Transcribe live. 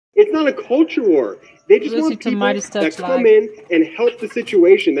It's not a culture war. They just want people that come in and help the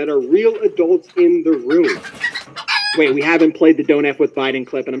situation, that are real adults in the room. Wait, we haven't played the Don't F with Biden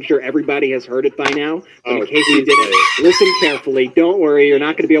clip, and I'm sure everybody has heard it by now. But in case you didn't, listen carefully. Don't worry, you're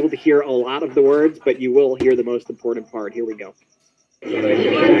not going to be able to hear a lot of the words, but you will hear the most important part. Here we go. Thanks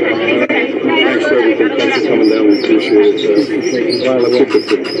for everything. Thanks for coming down. We appreciate it. I took the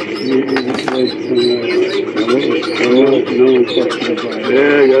food.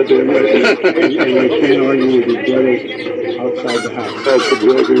 Yeah, goddamn right. And you can't argue with your brothers outside the house. That's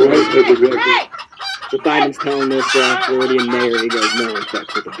exactly right. That's exactly. So Biden's telling this Floridian mayor, he goes, no one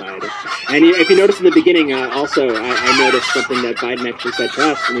fucks with the Biden. And if you notice in the beginning, also, I noticed something that Biden actually said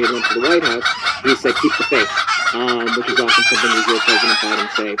to us when he went to the White House. He said, keep the faith, which is often something we hear President Biden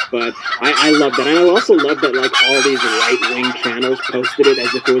say. But I love that. And I also love that, like, all these right-wing channels posted it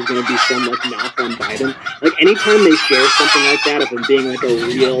as if it was going to be some, like, knock on Biden. Like, anytime they share something like that of him being, like, a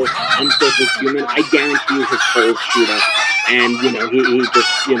real, unfiltered human, I guarantee you his polls shoot up. And, you know, he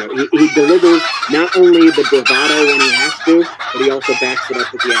just, you know, he delivers not only the bravado when he has to, but he also backs it up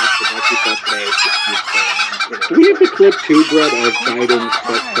with the action, like we saw today. Do we have the clip too, Brett, of Biden's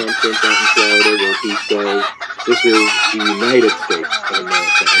press conference out in Florida where he says, this is the United States of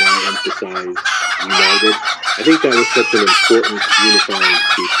America, and I emphasize united. I think that was such an important unifying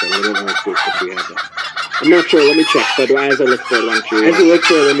speech, but I don't know if we have that. I'm not sure. Let me check. But as I look for it, why don't you? As you look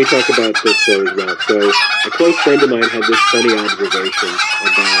for it, let me talk about this as well. So, a close friend of mine had this funny observation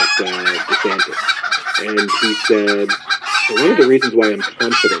about DeSantis. And he said, one of the reasons why I'm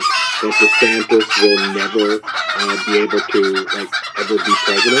confident that DeSantis will never be able to, like, ever be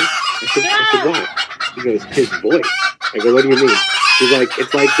president. I said, why? He goes, his voice. I go, what do you mean? He's like,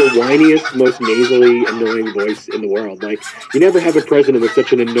 it's like the whiniest, most nasally, annoying voice in the world. Like, you never have a president with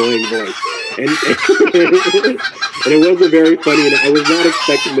such an annoying voice. And it wasn't very funny, and I was not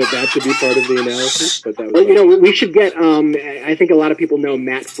expecting that to be part of the analysis, but that was... Well, you know, we should get, I think a lot of people know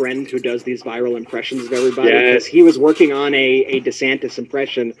Matt Friend, who does these viral impressions of everybody. Yes. Because he was working on a DeSantis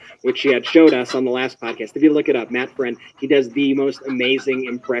impression, which he had showed us on the last podcast. If you look it up, Matt Friend, he does the most amazing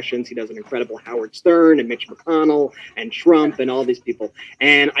impressions. He does an incredible Howard Stern and Mitch McConnell and Trump and all these people.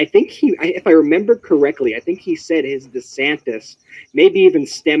 And I think if I remember correctly, I think he said his DeSantis maybe even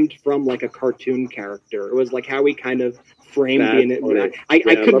stemmed from like a cartoon character. It was like how he kind of framed it. I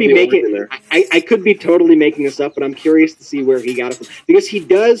could be making I could be totally making this up, but I'm curious to see where he got it from, because he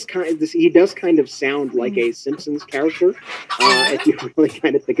does kind of sound like a Simpsons character if you really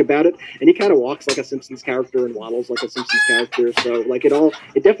kind of think about it, and he kind of walks like a Simpsons character and waddles like a Simpsons character. So like it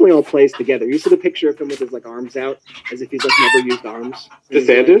definitely all plays together. You see the picture of him with his like arms out as if he's like never used arms.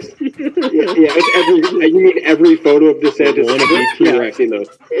 DeSantis? yeah. You mean every photo of DeSantis? I've seen those.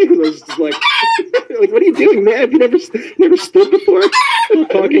 He was just like what are you doing, man? Have you never stood before?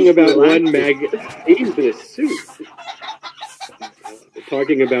 Talking about one MAGA, even for this suit.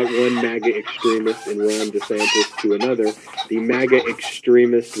 Talking about one MAGA extremist in Ron DeSantis to another, the MAGA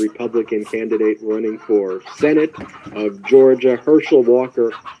extremist Republican candidate running for Senate of Georgia, Herschel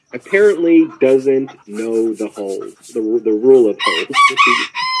Walker, apparently doesn't know the holes, the rule of holes.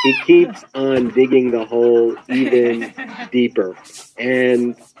 He keeps on digging the hole even deeper.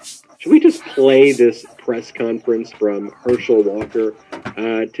 And should we just play this press conference from Herschel Walker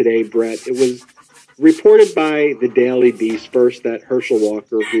today, Brett? It was reported by the Daily Beast first that Herschel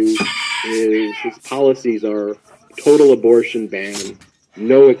Walker, his policies are total abortion ban,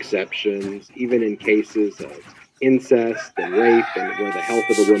 no exceptions, even in cases of incest and rape and where the health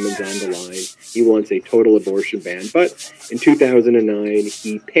of a woman's on the line. He wants a total abortion ban. But in 2009,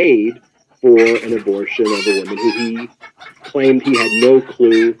 he paid for an abortion of a woman who he claimed he had no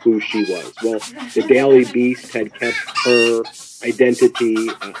clue who she was. Well, the Daily Beast had kept her identity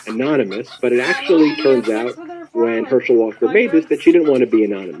anonymous, but it actually turns out when Herschel Walker made this that she didn't want to be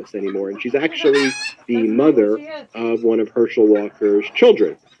anonymous anymore, and she's actually the mother of one of Herschel Walker's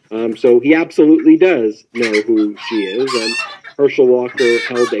children. So he absolutely does know who she is, and Herschel Walker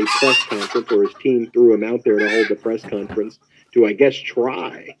held a press conference, or his team threw him out there to hold the press conference to, I guess,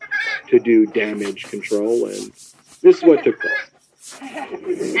 try to do damage control, and this is what took place.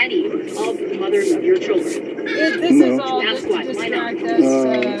 Any of the mothers of your children. This is all just to distract us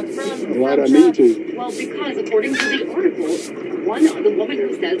why do I need to? Well, because according to the article, the woman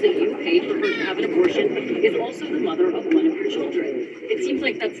who says that you paid for her to have an abortion is also the mother of one of your children. It seems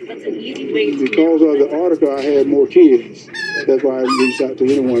like that's an easy way to... Because of the article, I had more kids. That's why I reached out to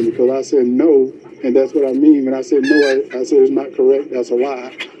anyone, because I said no, and that's what I mean. When I said no, I said it's not correct, that's a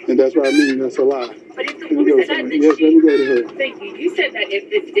lie. And that's what I mean, that's a lie. But if the me go. You said that Yes, let me go to her. Thank you. You said that if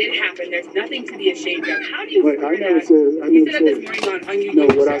this did happen, there's nothing to be ashamed of. How do you Wait, I figure never that? said. You said that this morning on your No,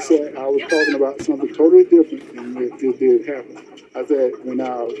 what I show. said, I was talking about something totally different than if it did happen. I said when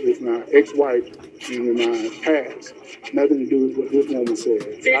I was my ex-wife and when I passed, nothing to do with what this woman said.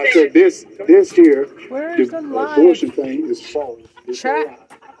 I said this here, Where's the abortion live thing is false. It's a chat? lie.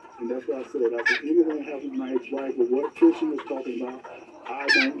 And that's what I said. I said anything happened to my ex-wife or what Christian was talking about, I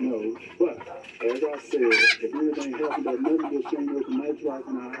don't know. But as I said, if anything happened, there's nothing to shame with my ex-wife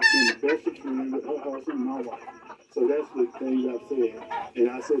and I have been the best of friends with her husband and my wife. So that's the things I said. And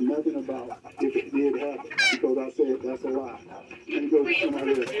I said nothing about if it did happen because I said that's a lie. Let me go to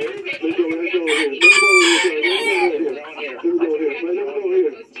somebody else. Let me go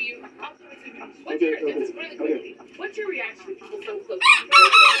here. Okay. What's your reaction to people so close to you?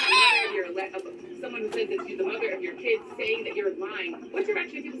 Someone who says that you're the mother of your kids saying that you're lying. What's your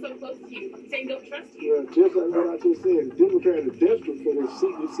reaction to people so close to you saying don't trust you? Well, just like what I just said, Democrats are desperate for this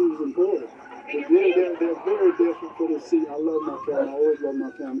seat. This seat is important. They're very desperate for this seat. I love my family. I always love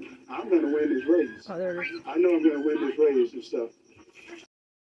my family. I'm going to win this race. Oh, there it is. I know I'm going to win this race and stuff.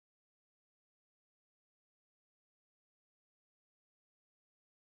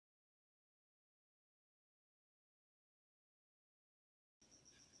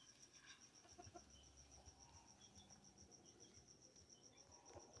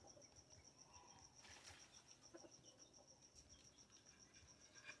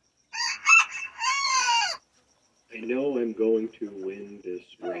 I know I'm going to win this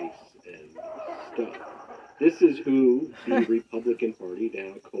race and stuff. This is who the Republican Party,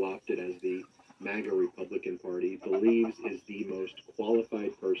 now co-opted as the MAGA Republican Party, believes is the most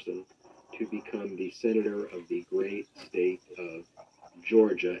qualified person to become the senator of the great state of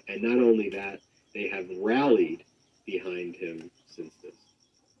Georgia. And not only that, they have rallied behind him since this.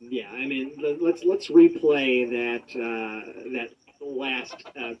 Yeah, I mean, let's replay that last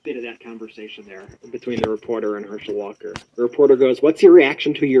bit of that conversation there between the reporter and Herschel Walker. The reporter goes, "What's your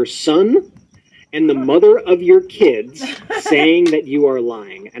reaction to your son and the mother of your kids saying that you are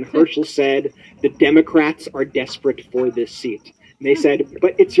lying?" And Herschel said, "The Democrats are desperate for this seat." And they said,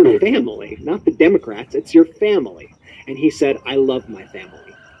 "But it's your family, not the Democrats. It's your family." And he said, "I love my family."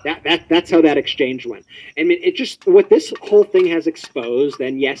 That's how that exchange went. I mean, it just, what this whole thing has exposed,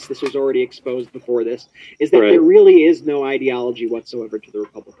 and yes, this was already exposed before this, is that there really is no ideology whatsoever to the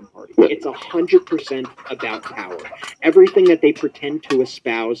Republican Party. It's 100% about power. Everything that they pretend to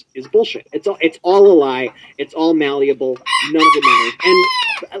espouse is bullshit. It's all a lie. It's all malleable. None of it matters.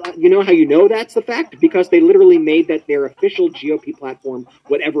 And you know how you know that's the fact? Because they literally made that their official GOP platform,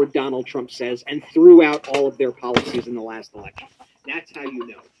 whatever Donald Trump says, and threw out all of their policies in the last election. That's how you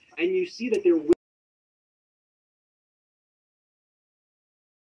know. And you see that they're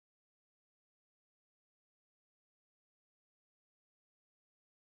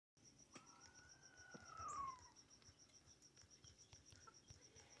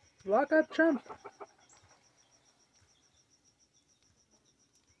Lock up Trump.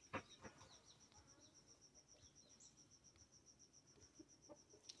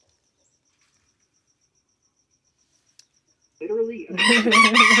 literally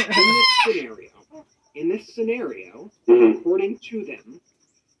in this scenario, according to them,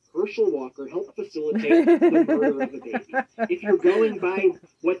 Herschel Walker helped facilitate the murder of a baby. If you're going by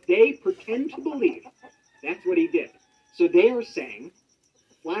what they pretend to believe, that's what he did. So they are saying,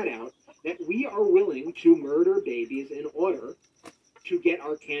 flat out, that we are willing to murder babies in order to get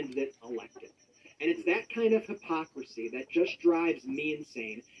our candidate elected. And it's that kind of hypocrisy that just drives me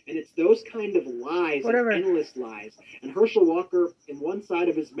insane. And it's those kind of lies, and endless lies. And Herschel Walker, in one side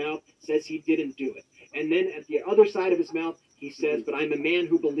of his mouth, says he didn't do it. And then at the other side of his mouth, he says, "But I'm a man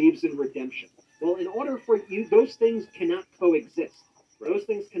who believes in redemption." Well, in order for you, those things cannot coexist. Those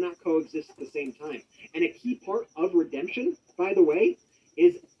things cannot coexist at the same time. And a key part of redemption, by the way,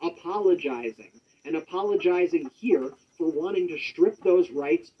 is apologizing. And apologizing here for wanting to strip those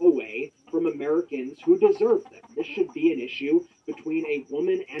rights away from Americans who deserve them. This should be an issue between a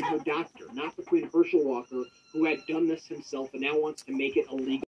woman and her doctor, not between Herschel Walker, who had done this himself and now wants to make it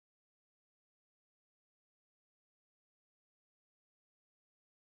illegal.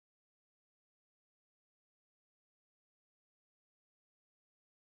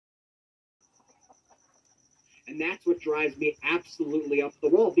 And that's what drives me absolutely up the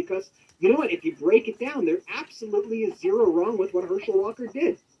wall, because you know what? If you break it down, there absolutely is zero wrong with what Herschel Walker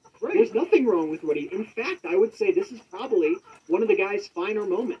did. Right. There's nothing wrong with what he... In fact, I would say this is probably one of the guy's finer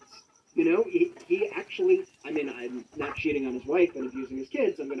moments. You know, he actually... I mean, I'm not cheating on his wife and abusing his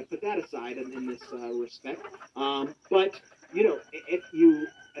kids. I'm going to put that aside in this respect. But, you know,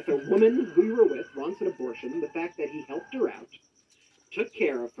 if a woman who you were with wants an abortion, the fact that he helped her out, took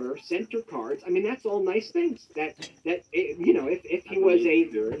care of her, sent her cards. I mean, that's all nice things. If he was a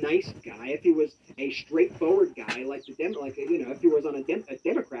nice guy, if he was a straightforward guy, if he was on a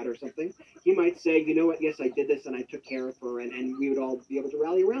Democrat or something, he might say, you know what, yes, I did this and I took care of her, and we would all be able to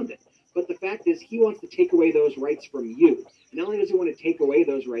rally around it. But the fact is, he wants to take away those rights from you. Not only does he want to take away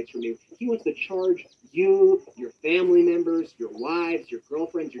those rights from you, he wants to charge you, your family members, your wives, your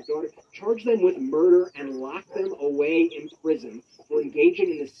girlfriends, your daughters, charge them with murder and lock them away in prison for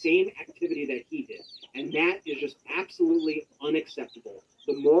engaging in the same activity that he did. And that is just absolutely unacceptable.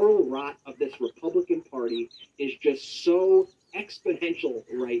 The moral rot of this Republican Party is just so exponential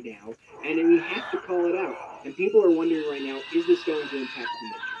right now, and we have to call it out. And people are wondering right now, is this going to impact the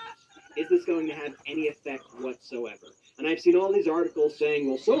midterms? Is this going to have any effect whatsoever? And I've seen all these articles saying,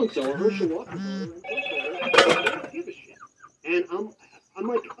 well, so-and-so, Herschel Walker, they don't give a shit. And I'm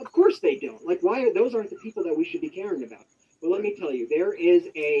like, of course they don't. Like, those aren't the people that we should be caring about. Well, let me tell you,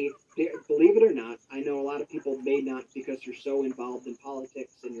 believe it or not, I know a lot of people may not, because you're so involved in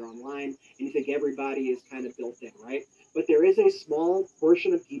politics and you're online and you think everybody is kind of built in, right? But there is a small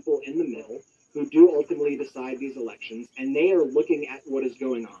portion of people in the middle who do ultimately decide these elections, and they are looking at what is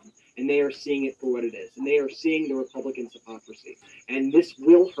going on, and they are seeing it for what it is, and they are seeing the Republicans' hypocrisy. And this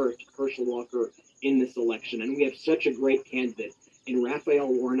will hurt Herschel Walker in this election, and we have such a great candidate in Raphael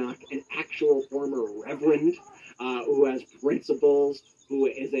Warnock, an actual former reverend who has principles, who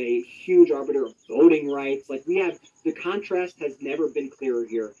is a huge arbiter of voting rights. The contrast has never been clearer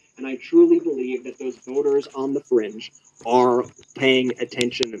here, and I truly believe that those voters on the fringe are paying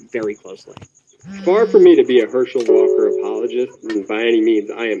attention very closely. Far from me to be a Herschel Walker apologist, and by any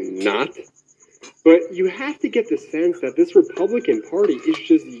means I am not, but you have to get the sense that this Republican Party is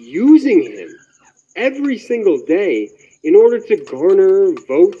just using him every single day in order to garner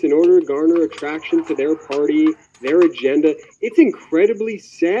votes, in order to garner attraction to their party, their agenda. It's incredibly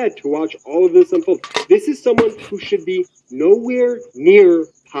sad to watch all of this unfold. This is someone who should be nowhere near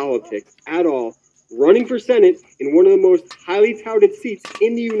politics at all, running for Senate in one of the most highly touted seats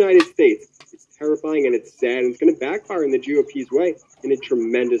in the United States. It's terrifying and it's sad, and it's going to backfire in the GOP's way in a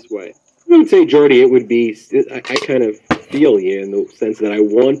tremendous way. I would say, Jordy, it would be, I kind of feel you in the sense that I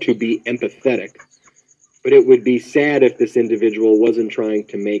want to be empathetic, but it would be sad if this individual wasn't trying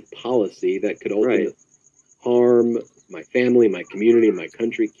to make policy that could ultimately harm my family, my community, my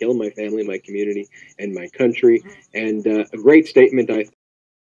country, kill my family, my community, and my country. And a great statement, I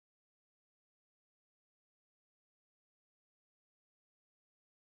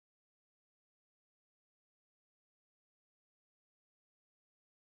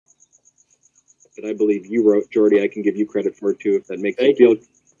that I believe you wrote, Jordy. I can give you credit for it too, if that makes you feel.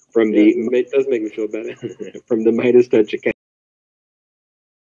 It does make me feel better. From the Midas Touch account.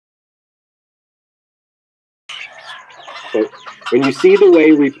 So when you see the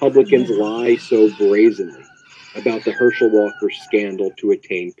way Republicans lie so brazenly about the Herschel Walker scandal to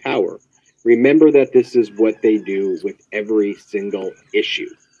attain power, remember that this is what they do with every single issue.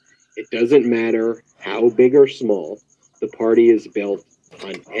 It doesn't matter how big or small, the party is built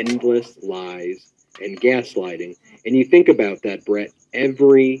on endless lies and gaslighting. And you think about that, Brett,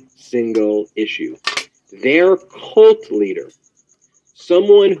 every single issue. Their cult leader,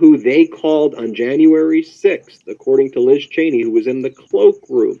 someone who they called on January 6th, according to Liz Cheney, who was in the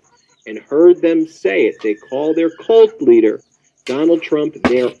cloakroom and heard them say it, they call their cult leader, Donald Trump,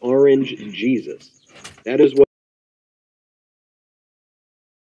 their orange Jesus. That is what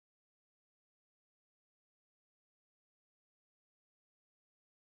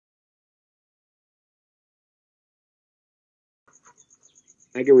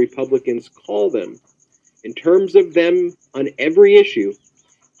MAGA Republicans call them. In terms of them on every issue,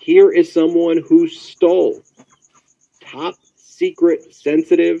 here is someone who stole top secret,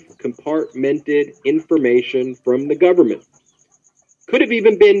 sensitive, compartmented information from the government. Could have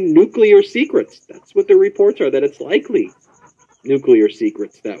even been nuclear secrets. That's what the reports are, that it's likely nuclear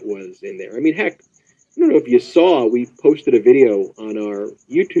secrets that was in there. I mean, heck, I don't know if you saw, we posted a video on our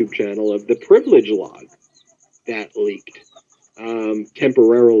YouTube channel of the privilege log that leaked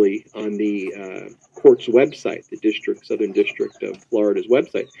temporarily on the court's website, the Southern District of Florida's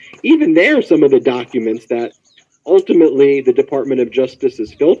website. Even there, some of the documents that ultimately the Department of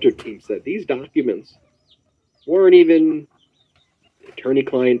Justice's filter team said these documents weren't even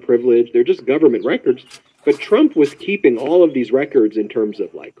attorney-client privilege, they're just government records. But Trump was keeping all of these records in terms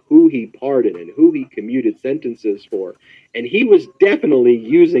of like who he pardoned and who he commuted sentences for. And he was definitely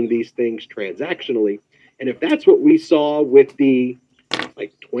using these things transactionally. And if that's what we saw with the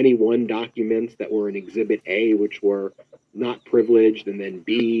 21 documents that were in Exhibit A, which were not privileged, and then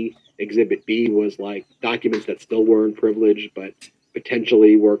B, Exhibit B was like documents that still weren't privileged, but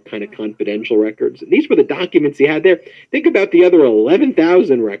potentially were kind of confidential records. And these were the documents he had there. Think about the other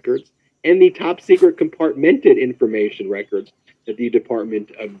 11,000 records and the top secret compartmented information records that the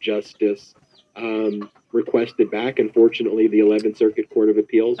Department of Justice requested back. Unfortunately, the 11th Circuit Court of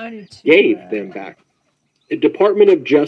Appeals I do too. gave them back. The Department of Justice